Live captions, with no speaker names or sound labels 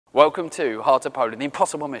Welcome to Heart of Poland, the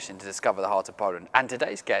impossible mission to discover the heart of Poland. And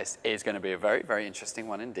today's guest is going to be a very, very interesting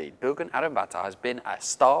one indeed. Bilguun Ariunbataar has been a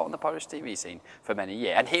star on the Polish TV scene for many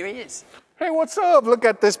years, and here he is. Hey, what's up? Look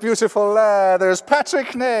at this beautiful lad. There's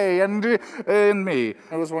Patrick and me.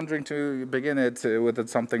 I was wondering to begin it with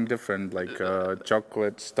something different, like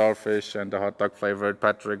chocolate, starfish, and a hot dog flavored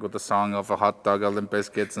Patrick with the song of a hot dog, all the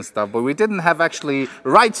biscuits and stuff. But we didn't have actually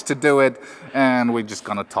rights to do it, and we're just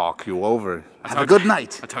gonna talk you over. Have a good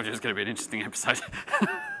night. I told you it was going to be an interesting episode.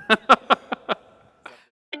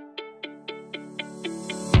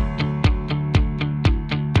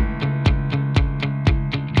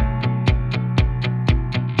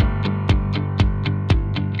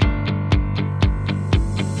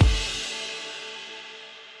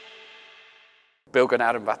 Bilguun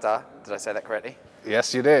Ariunbataar, did I say that correctly?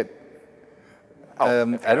 Yes, you did. Oh,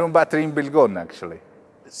 Ariunbataar Bilguun, actually.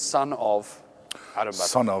 Son of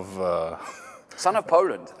Ariunbataar. Son of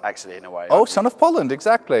Poland, actually, in a way. Oh, son of Poland,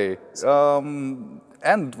 exactly.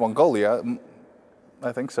 And Mongolia,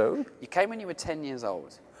 I think so. You came when you were 10 years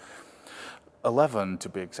old. 11, to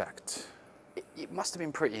be exact. It must have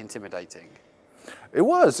been pretty intimidating. It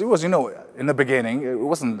was, you know, in the beginning, it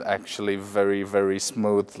wasn't actually very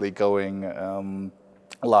smoothly going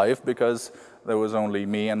live because there was only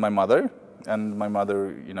me and my mother. And my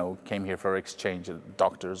mother, you know, came here for exchange,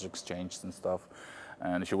 doctors exchange and stuff.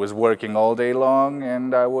 And she was working all day long,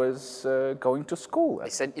 and I was going to school. They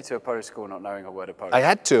sent you to a Polish school not knowing a word of Polish. I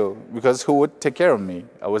had to, because who would take care of me?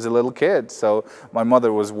 I was a little kid, so my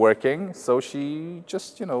mother was working, so she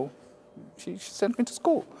just, you know, she sent me to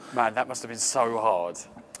school. Man, that must have been so hard.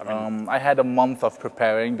 I mean, I had a month of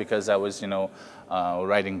preparing because I was, you know,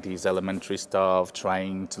 writing these elementary stuff,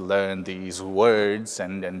 trying to learn these words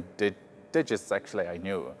and digits. Actually, I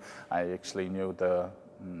knew. I actually knew the,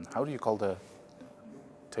 how do you call the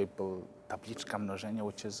table, tabliczka mnożenia,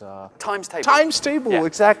 which is times table. Times table, yeah.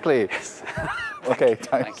 Exactly. Yes. Okay.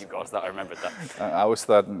 Thank you, God, that I remembered that. I was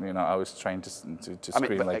thought, you know, I was trying to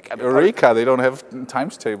scream like I mean, Eureka! They don't have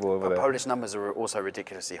times table over there. Polish numbers are also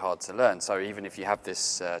ridiculously hard to learn. So even if you have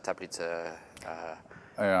this tablica,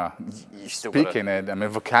 yeah, you still speaking it. I mean,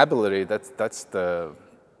 vocabulary. That's the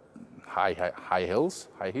high heels.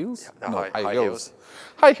 Yeah, no, high heels.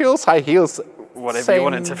 High heels. Whatever same, you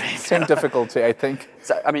want it to be. Same difficulty, I think.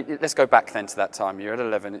 So, I mean, let's go back then to that time. You're at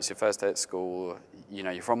 11, it's your first day at school, you know,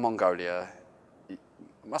 you're from Mongolia. It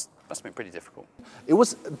must have been pretty difficult. It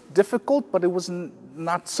was difficult, but it was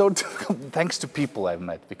not so difficult thanks to people I've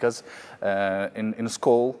met. Because in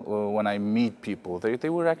school, when I meet people, they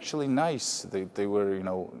were actually nice. They were, you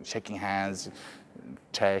know, shaking hands.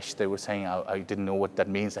 Cześć, they were saying, I didn't know what that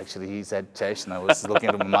means actually. He said Cześć, and I was looking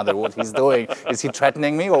at my mother, what he's doing. Is he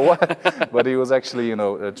threatening me or what? But he was actually, you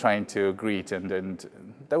know, trying to greet, and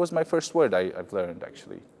that was my first word I've learned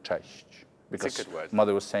actually, Cześć. Because it's a good word.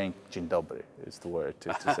 Mother was saying Dzień dobry is the word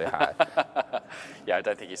to say hi. Yeah, I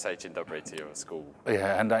don't think you say Dzień dobry to your school.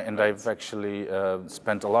 Yeah, and I've actually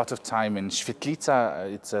spent a lot of time in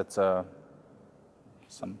Świetlica. It's at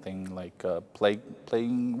something like a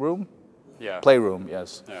playing room. Yeah. Playroom,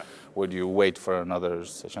 yes. Yeah. Would you wait for another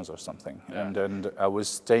sessions or something? Yeah. And I was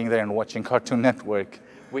staying there and watching Cartoon Network.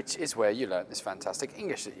 Which is where you learned this fantastic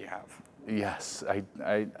English that you have. Yes,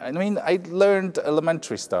 I mean, I learned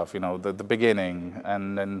elementary stuff, you know, the beginning.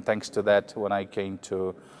 And then thanks to that, when I came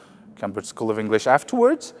to Cambridge School of English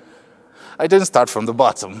afterwards, I didn't start from the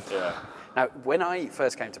bottom. Yeah. Now, when I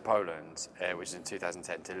first came to Poland, which is in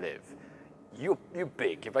 2010 to live, you're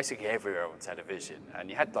big, you're basically everywhere on television, and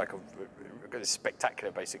you had like a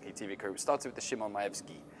spectacular, basically, TV career. It started with the Szymon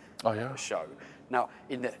Majewski show. Now,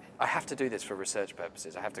 I have to do this for research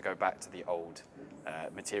purposes. I have to go back to the old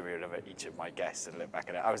material of each of my guests and look back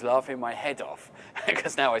at it. I was laughing my head off,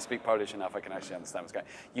 because now I speak Polish enough, I can actually understand what's going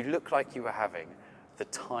on. You look like you were having the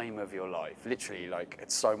time of your life, literally, like,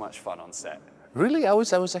 it's so much fun on set. Really? I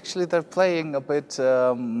was actually there playing a bit...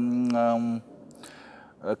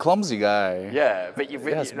 a clumsy guy. Yeah, but you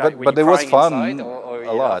really, yes, like, but it was fun or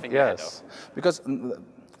a lot. Yes, because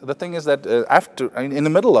the thing is that in the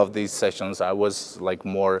middle of these sessions, I was like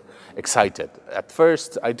more excited. At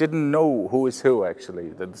first, I didn't know who is who actually.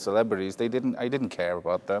 The celebrities, I didn't care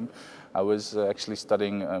about them. I was actually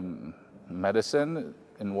studying medicine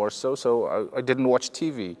in Warsaw, so I didn't watch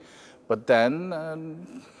TV. But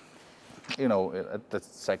then. You know, at the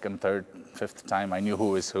second, third, fifth time, I knew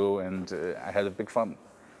who is who, and I had a big fun.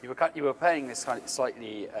 You were playing this kind of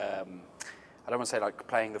slightly, I don't want to say like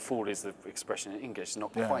playing the fool is the expression in English. It's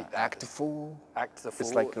not Yeah, quite that. act the fool. Act the fool.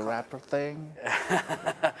 It's like a rapper thing.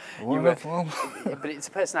 But it's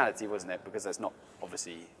a personality, wasn't it? Because that's not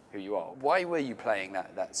obviously who you are. Why were you playing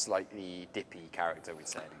that slightly dippy character, we'd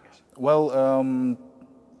say in English? Well,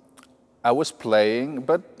 I was playing,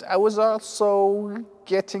 but I was also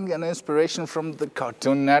getting an inspiration from the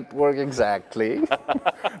Cartoon Network, exactly.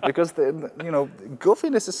 Because,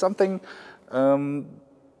 goofiness is something,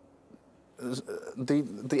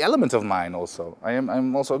 the element of mine also.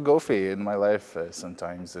 I'm also goofy in my life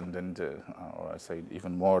sometimes, or I say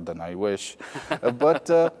even more than I wish. But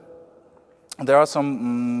there are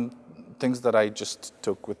some things that I just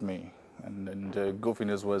took with me. And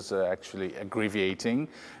goofiness was actually aggravating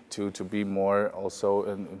to be more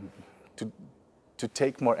also, to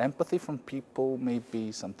take more empathy from people,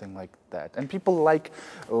 maybe something like that. And people like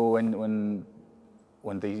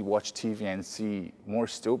when they watch TV and see more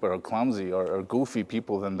stupid or clumsy or goofy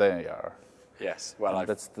people than they are. Yes, well,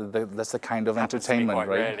 that's the kind of entertainment, quite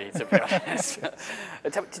right? Rarely, to be honest.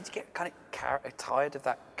 Did you get kind of tired of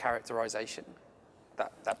that characterization,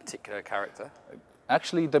 that particular character?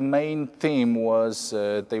 Actually, the main theme was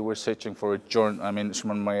they were searching for a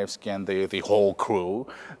Szymon Majewski and the whole crew.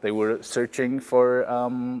 They were searching for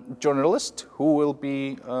journalist who will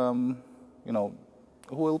be, who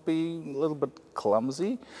will be a little bit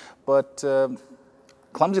clumsy, but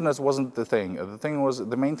clumsiness wasn't the thing.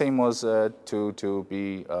 The main thing was to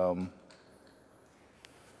be,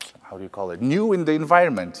 how do you call it? New in the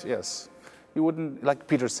environment. Yes, you wouldn't like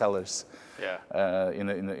Peter Sellers. Yeah.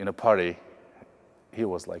 In a party. He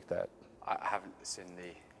was like that. I haven't seen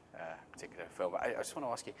the particular film, but I just want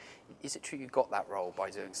to ask you, is it true you got that role by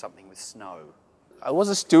doing something with snow? I was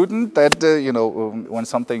a student that, when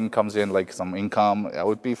something comes in, like some income, I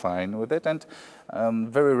would be fine with it. And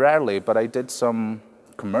very rarely, but I did some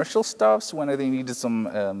commercial stuffs when they needed some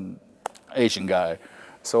Asian guy.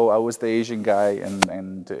 So I was the Asian guy,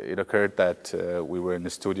 and it occurred that we were in the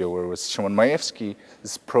studio where it was Szymon Majewski,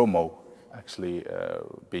 this promo actually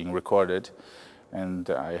being recorded. And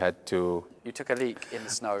I had to... You took a leak in the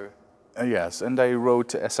snow. Yes, and I wrote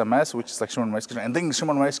SMS, which is like Szymon Majewski, and then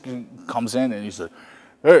Szymon Majewski comes in and he said,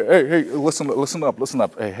 hey, listen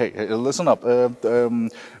up, hey, listen up.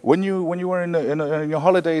 When you were in your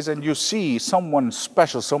holidays and you see someone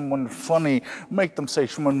special, someone funny, make them say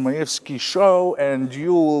Szymon Majewski show, and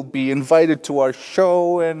you will be invited to our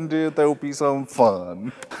show, and there will be some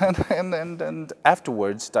fun. And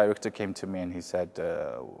afterwards, director came to me and he said,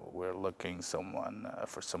 we're looking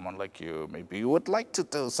for someone like you. Maybe you would like to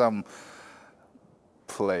do some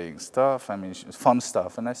playing stuff. I mean, fun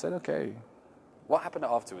stuff. And I said, okay. What happened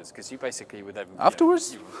afterwards? Because you basically were then...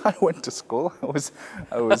 Afterwards, I went to school.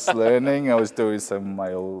 I was learning. I was doing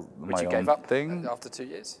my own Which you gave up thing. After 2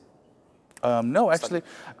 years? No, actually,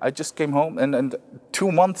 I just came home, and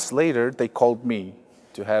 2 months later, they called me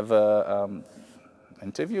to have an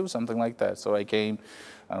interview, something like that. So I came,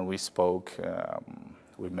 and we spoke.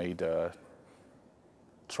 We made a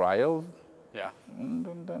trial. Yeah.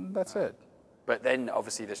 And that's it. But then,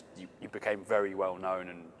 obviously, you became very well known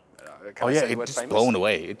and... Oh yeah, it just blown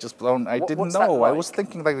away. It just blown. I didn't know. Like? I was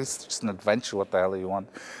thinking like it's just an adventure. What the hell do you want?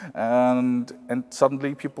 And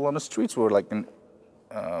suddenly people on the streets were like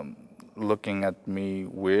looking at me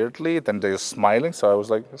weirdly. Then they're smiling. So I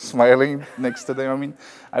was like smiling next to them. I mean,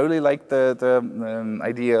 I really like the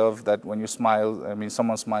idea of that when you smile. I mean,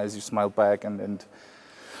 someone smiles, you smile back, and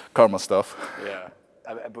karma stuff. Yeah.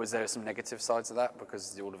 Was there some negative sides of that?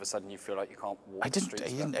 Because all of a sudden you feel like you can't walk the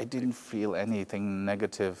streets? I didn't feel anything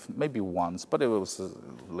negative. Maybe once, but it was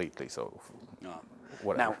lately, so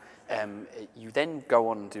whatever. Now, you then go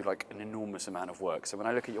on and do like an enormous amount of work. So when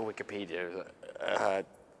I look at your Wikipedia,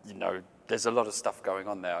 there's a lot of stuff going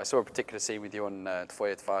on there. I saw a particular scene with you on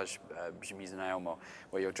Twoje twarz brzmi znajomo,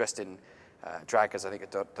 where you're dressed in drag as I think a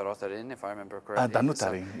Danuta, if I remember correctly.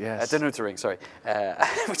 Danuta, yes. Danuta, sorry,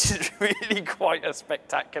 which is really quite a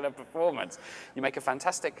spectacular performance. You make a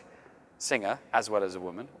fantastic singer as well as a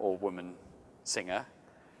woman, or woman singer.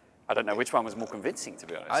 I don't know which one was more convincing, to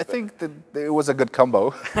be honest. I think that it was a good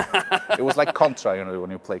combo. It was like Contra, when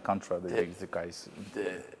you play Contra, the guys.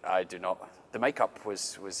 I do not. The makeup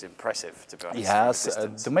was impressive, to be honest.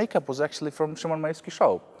 Yes, the makeup was actually from Szymon Majewski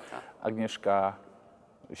show. Agnieszka.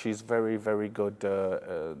 She's very, very good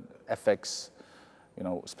FX,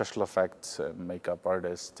 special effects makeup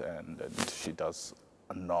artist, and she does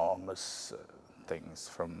enormous things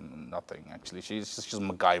from nothing. Actually, she's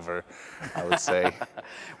MacGyver, I would say.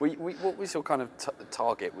 What was your kind of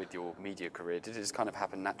target with your media career? Did it just kind of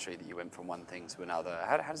happen naturally that you went from one thing to another?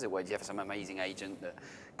 How does it work? Do you have some amazing agent that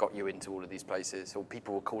got you into all of these places, or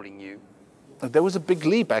people were calling you? There was a big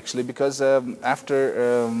leap actually, because after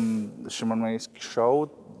the Szymon Majewski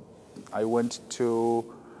show, I went to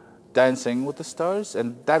Dancing with the Stars,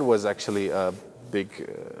 and that was actually a big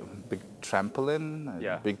trampoline,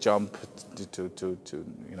 a big jump to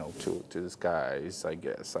you know to the skies. I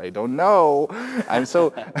guess I don't know. I'm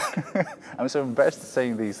so I'm so embarrassed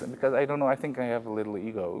saying these because I don't know. I think I have a little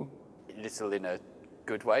ego. A little in a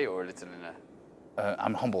good way, or a little in a?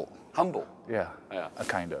 I'm humble. Humble. Yeah. A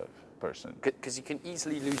kind of person. Because you can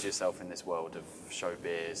easily lose yourself in this world of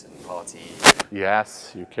showbiz and parties.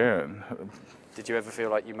 Yes, you can. Did you ever feel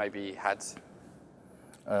like you maybe had,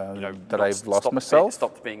 that I've lost myself?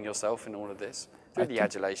 Stopped being yourself in all of this? Through the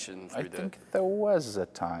adulation, through I think there was a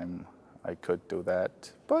time I could do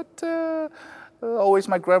that. But always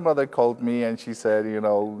my grandmother called me and she said, you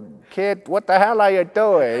know, kid, what the hell are you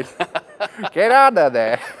doing? Get out of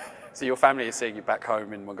there. So your family is seeing you back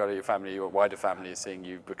home in Mongolia, your family, your wider family is seeing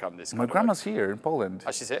you become this My grandma's here in Poland.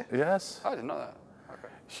 Oh, she's here? Yes. Oh, I didn't know that. Okay.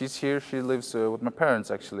 She's here, she lives with my parents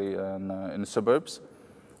actually in the suburbs.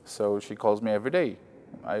 So she calls me every day.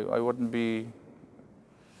 I wouldn't be,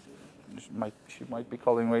 she might be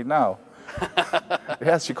calling right now.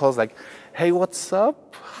 Yes, she calls like, hey, what's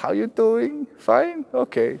up? How you doing? Fine?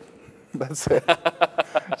 Okay. That's it.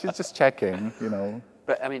 She's just checking, you know.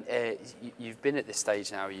 But I mean, you've been at this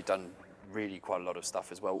stage now, you've done really quite a lot of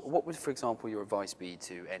stuff as well. What would, for example, your advice be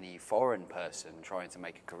to any foreign person trying to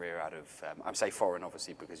make a career out of, I'm saying foreign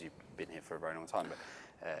obviously because you've been here for a very long time,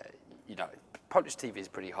 but you know, Polish TV is a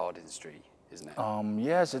pretty hard industry, isn't it?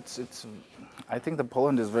 Yes, it's. I think that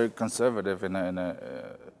Poland is very conservative in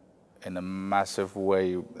a massive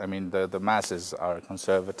way. I mean, the masses are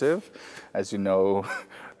conservative, as you know,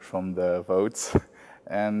 from the votes,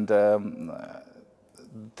 and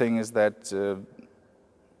the thing is that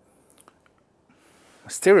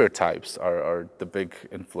stereotypes are the big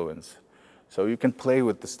influence. So you can play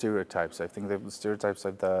with the stereotypes. I think the stereotypes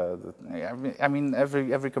are I mean,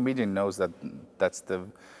 every comedian knows that that's the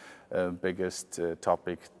biggest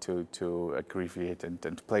topic to aggravate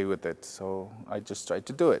and play with it. So I just tried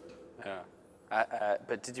to do it. Yeah.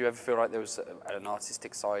 But did you ever feel like there was an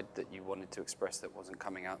artistic side that you wanted to express that wasn't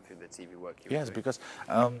coming out through the TV work you were doing? Yes, because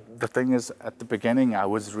the thing is, at the beginning, I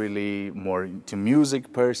was really more into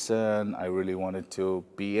music person. I really wanted to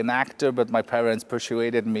be an actor, but my parents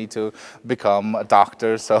persuaded me to become a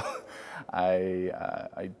doctor. So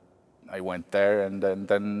I went there, and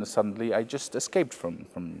then suddenly I just escaped from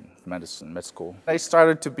med school. I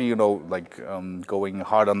started to be, you know, like going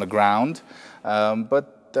hard on the ground,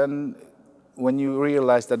 but then when you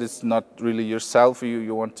realize that it's not really yourself,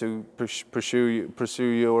 you want to pursue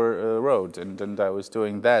your road, and I was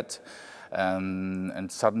doing that,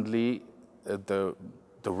 and suddenly the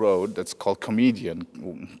road that's called comedian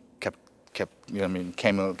you know, I mean,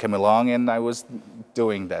 came along, and I was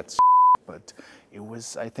doing that, but it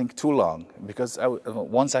was, I think, too long, because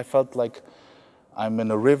once I felt like I'm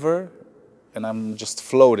in a river and I'm just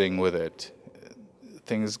floating with it.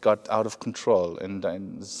 Things got out of control, and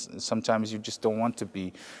sometimes you just don't want to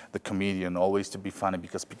be the comedian, always to be funny,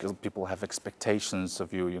 because people have expectations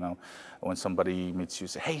of you. You know, when somebody meets you,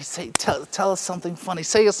 say, "Hey, tell us something funny.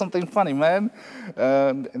 Say us something funny, man,"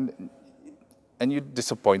 and you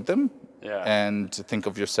disappoint them. Yeah. And think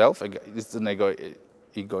of yourself. It's an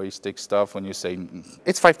egoistic stuff when you say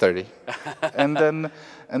it's 5:30,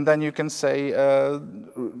 and then you can say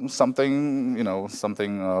something, you know,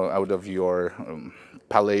 something out of your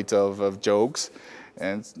palette of jokes,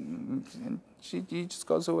 and she just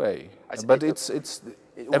goes away. But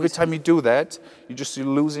every time you do that, you're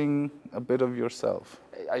losing a bit of yourself.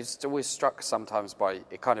 I was always struck sometimes by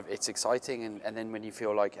it's exciting, and then when you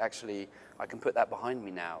feel like actually I can put that behind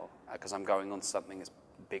me now because I'm going on to something that's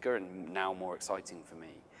bigger and now more exciting for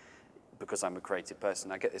me because I'm a creative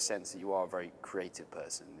person. I get the sense that you are a very creative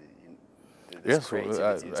person. Yes,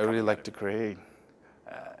 I really like to create.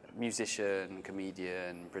 Musician,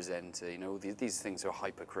 comedian, presenter, you know, these things are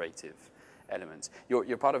hyper creative elements.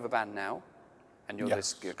 You're part of a band now, and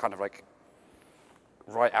you're kind of like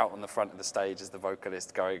right out on the front of the stage as the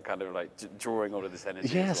vocalist, going kind of like drawing all of this energy.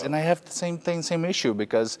 Yes, and I have the same issue,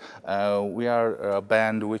 because we are a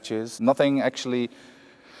band which is nothing actually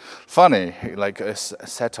funny, like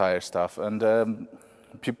satire stuff, and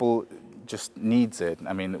people just needs it.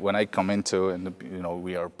 I mean, when I come into, and you know,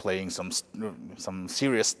 we are playing some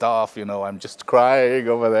serious stuff, you know, I'm just crying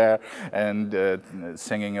over there and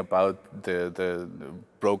singing about the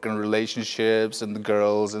broken relationships and the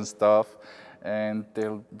girls and stuff, and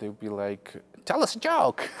they'll be like, "Tell us a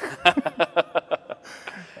joke."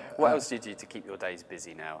 What else do you do to keep your days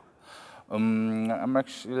busy now? I'm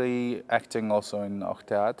actually acting also in Theater. I'm actually acting also in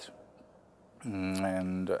Theater. And then, and then you can say, something, you know, something out of your palette of jokes, and they'll be like, "Tell us a joke." What else do you do to keep your days busy now? I'm actually acting also in Theater. And then, and then you can say something, you know, something out of your palette of jokes, and they'll be like, "Tell us a joke."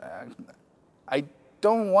 And I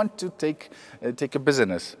don't want to take a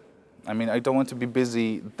business. I mean, I don't want to be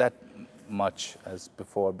busy that much as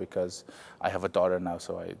before because I have a daughter now,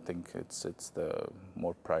 so I think it's the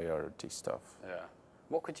more priority stuff. Yeah.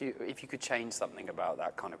 What could you, if you could change something about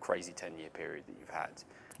that kind of crazy 10-year period that you've had?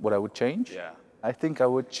 What I would change? Yeah. I think I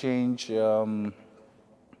would change,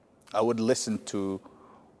 I would listen to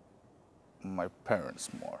my parents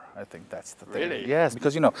more. I think that's the thing. Really? Yes,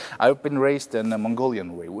 because you know, I've been raised in a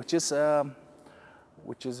Mongolian way, which is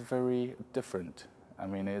very different. I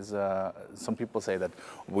mean, some people say that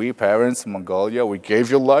we parents in Mongolia, we gave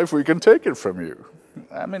you life, we can take it from you.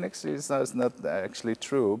 I mean, actually, it's not actually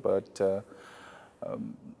true, but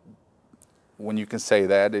when you can say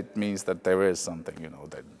that, it means that there is something, you know,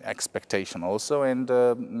 that expectation also,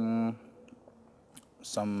 and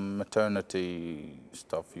some maternity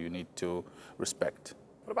stuff you need to respect.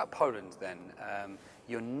 What about Poland then?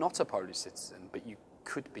 You're not a Polish citizen, but you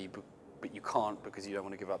could be, but you can't because you don't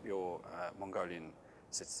want to give up your Mongolian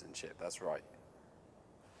citizenship. That's right.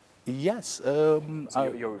 Yes.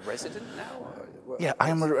 So you're a resident now? Yeah,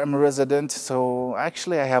 I'm a resident, so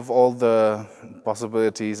actually I have all the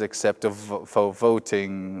possibilities except for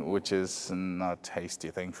voting, which is not a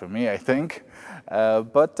hasty thing for me, I think.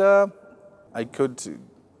 But I could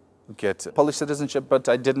get Polish citizenship, but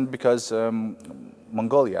I didn't because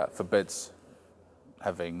Mongolia forbids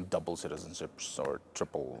having double citizenships or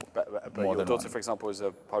triple. But more your than daughter, one. for example, is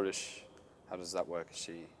a Polish. How does that work? Is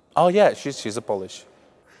she? Oh yeah, she's a Polish.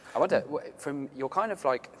 I wonder, you're kind of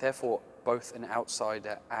like, therefore, both an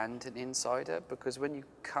outsider and an insider, because when you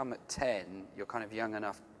come at 10, you're kind of young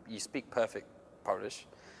enough, you speak perfect Polish,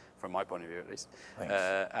 from my point of view at least,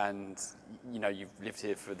 and you know, you've lived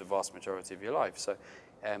here for the vast majority of your life. So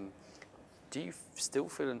do you still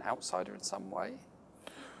feel an outsider in some way?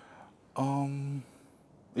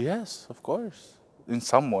 Yes, of course, in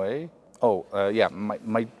some way. Oh, yeah,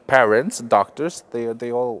 my parents, doctors,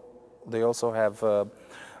 they also have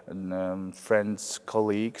friends,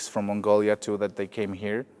 colleagues from Mongolia too that they came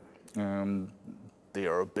here. They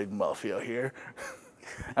are a big mafia here.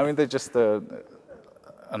 I mean, they're just an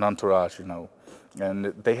entourage, you know,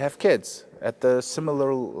 and they have kids at the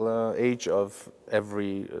similar age of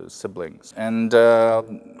every siblings. And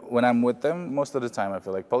when I'm with them, most of the time I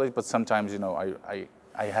feel like Polish, but sometimes, you know,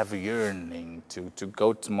 I have a yearning to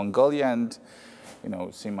go to Mongolia and, you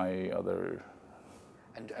know, see my other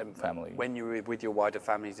family. When you're with your wider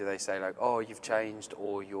family, do they say like, "Oh, you've changed,"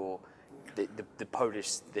 or the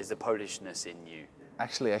Polish? There's the Polishness in you.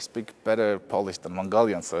 Actually, I speak better Polish than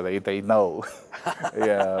Mongolian, so they know.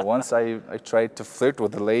 Yeah. Once I tried to flirt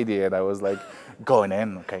with a lady, and I was like, going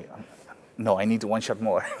in, okay. No, I need one shot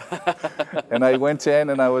more. And I went in,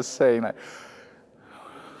 and I was saying,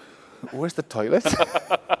 "Where's the toilet?"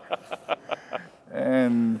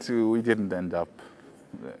 And we didn't end up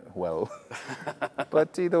well.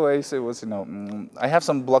 But either way, so it was, you know, I have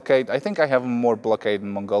some blockade. I think I have more blockade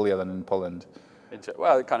in Mongolia than in Poland.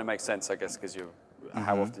 Well, it kind of makes sense, I guess, because you.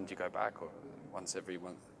 How often do you go back, or once every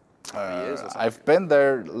years? Or something? I've been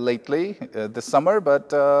there lately, this summer, but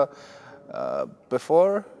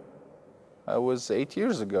before I was 8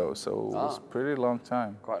 years ago, so it was a pretty long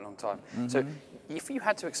time. Quite a long time. So, if you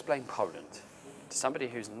had to explain Poland to somebody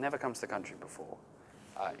who's never come to the country before,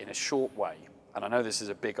 in a short way, and I know this is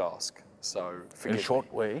a big ask, so forgive In a short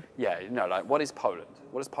me. way? Yeah, you know, like, what is Poland?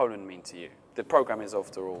 What does Poland mean to you? The program is,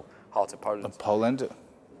 after all, Heart of Poland.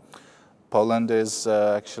 Poland is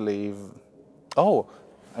actually. Oh,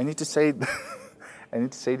 I need to say, I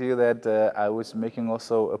need to say to you that I was making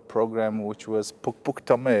also a program which was Puk Puk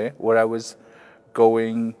Tome, where I was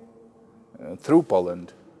going through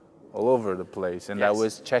Poland, all over the place, and I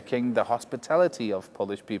was checking the hospitality of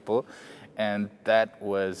Polish people, and that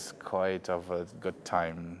was quite of a good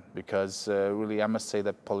time because really I must say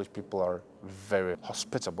that Polish people are very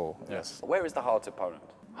hospitable. Yes. Where is the heart of Poland?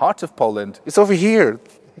 Heart of Poland. It's over here.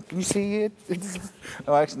 Can you see it?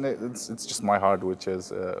 No, actually, it's just my heart, which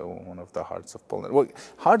is one of the hearts of Poland. Well,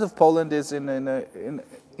 heart of Poland is in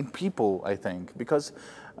people, I think, because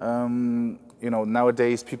you know,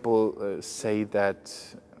 nowadays people say that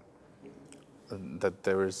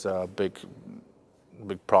there is a big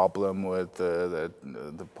problem with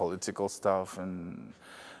the political stuff,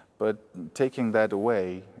 but taking that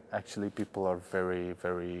away, actually, people are very,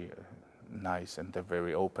 very nice and they're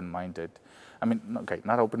very open-minded. I mean, okay,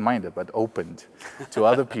 not open-minded, but opened to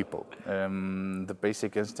other people. The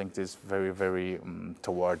basic instinct is very, very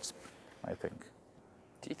towards, I think.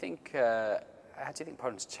 Do you think? How do you think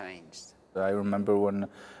Poland's changed? I remember when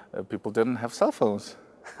people didn't have cell phones.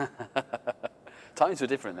 Times were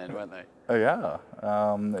different then, weren't they? Oh yeah,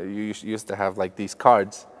 you used to have like these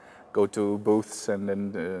cards, go to booths and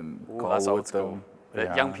then Ooh, call that's old with school. them. The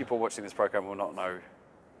Yeah. young people watching this program will not know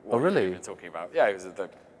what Oh, really? you're talking about. Yeah, it was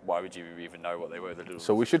why would you even know what they were? The little.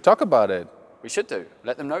 So we should talk about it. We should do.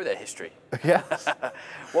 Let them know their history. Yes.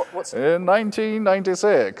 What's In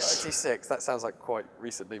 1996. 96? That sounds like quite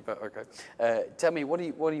recently, but okay. Tell me, what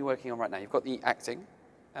are you working on right now? You've got the acting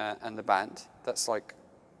and the band. That's like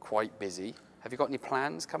quite busy. Have you got any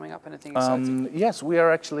plans coming up? Anything exciting? Yes, we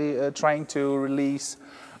are actually trying to release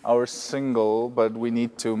our single, but we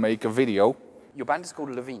need to make a video. Your band is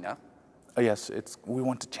called Lavina. Yes, we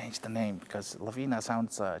want to change the name because Lavina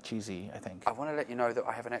sounds cheesy, I think. I want to let you know that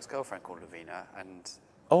I have an ex-girlfriend called Lavina, and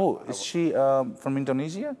Oh, is she from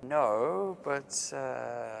Indonesia? no, but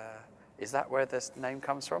is that where this name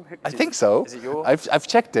comes from? I think so. Is it your? I've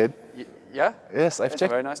checked it. Yeah. Yes, I've It's a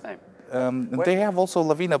checked. very nice name. They have also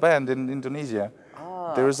Lavina band in Indonesia.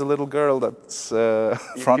 Ah. There is a little girl that's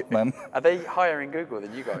frontman. Are they higher in Google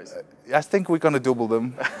than you guys? I think we're gonna double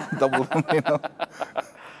them, you know.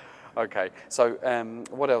 Okay, so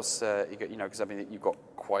what else? You got, because I mean you've got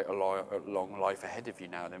quite a long life ahead of you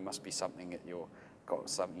now. There must be something that you've got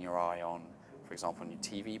something your eye on. For example, on your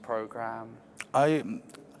TV program. I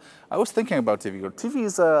was thinking about TV.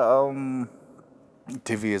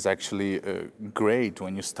 TV is actually great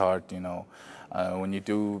when you start. When you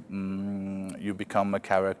do, you become a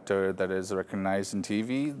character that is recognized in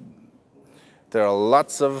TV. There are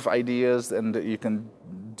lots of ideas, and you can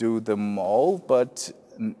do them all, but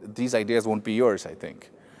these ideas won't be yours, I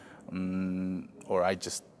think. Or I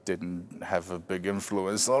just didn't have a big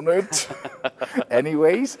influence on it.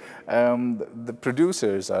 Anyways, the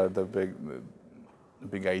producers are the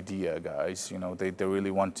big idea guys. They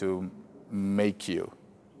really want to make you,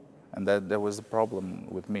 and that was the problem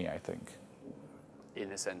with me, I think. In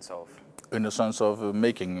the sense of? In the sense of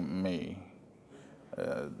making me.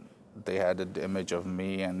 They had an image of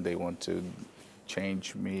me, and they want to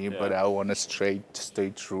change me, Yeah. but I want to stay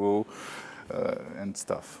true and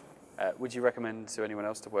stuff. Would you recommend to anyone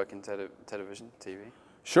else to work in television, TV?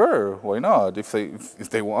 Sure, why not? If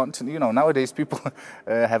they want, nowadays people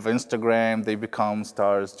have Instagram, they become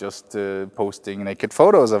stars just posting naked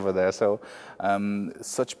photos over there. So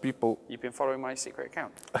such people. You've been following my secret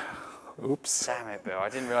account. Oops. Damn it, Bill! I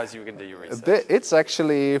didn't realize you were going to do your research. It's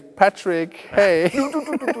actually Patrick. Hey.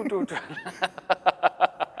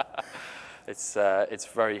 It's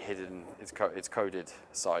very hidden. It's coded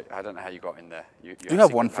site. I don't know how you got in there. You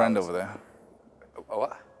have one friend over there. Oh,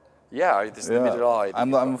 what? Yeah, this is the middle eye.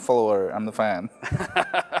 I'm a follower. I'm the fan.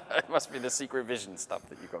 It must be the secret vision stuff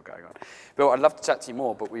that you've got going on. Bill, I'd love to chat to you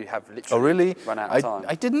more, but we have literally really? run out of time.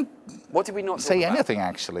 I didn't. What did we not say talk about? anything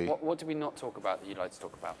actually? What did we not talk about that you'd like to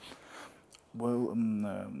talk about? Well,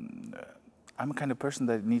 I'm a kind of person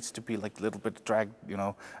that needs to be like a little bit dragged,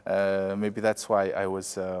 maybe that's why I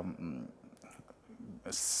was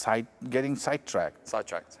getting sidetracked.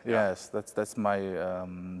 Sidetracked. Yeah. Yes, that's my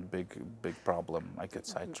big problem. I get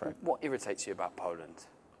sidetracked. What irritates you about Poland?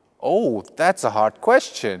 Oh, that's a hard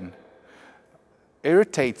question.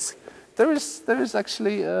 Irritates. There is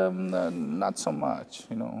actually not so much,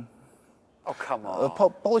 Oh, come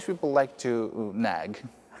on. Polish people like to nag.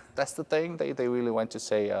 That's the thing. They really want to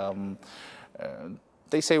say.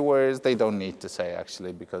 They say words they don't need to say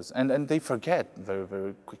actually, because and they forget very,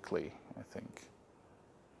 very quickly, I think.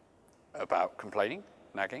 About complaining,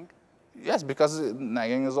 nagging? Yes, because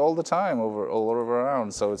nagging is all the time all over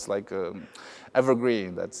around. So it's like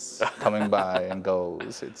evergreen that's coming by and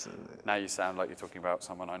goes. Now you sound like you're talking about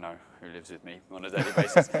someone I know who lives with me on a daily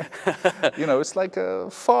basis. It's like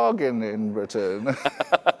a fog in Britain.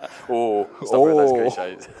 Oh, stop with those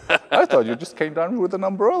cliches. I thought you just came down with an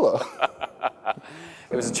umbrella.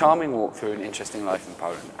 It was a charming walk through an interesting life in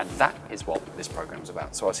Poland, and that is what this program's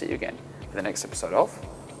about. So I'll see you again for the next episode of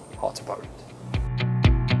Heart of Poland.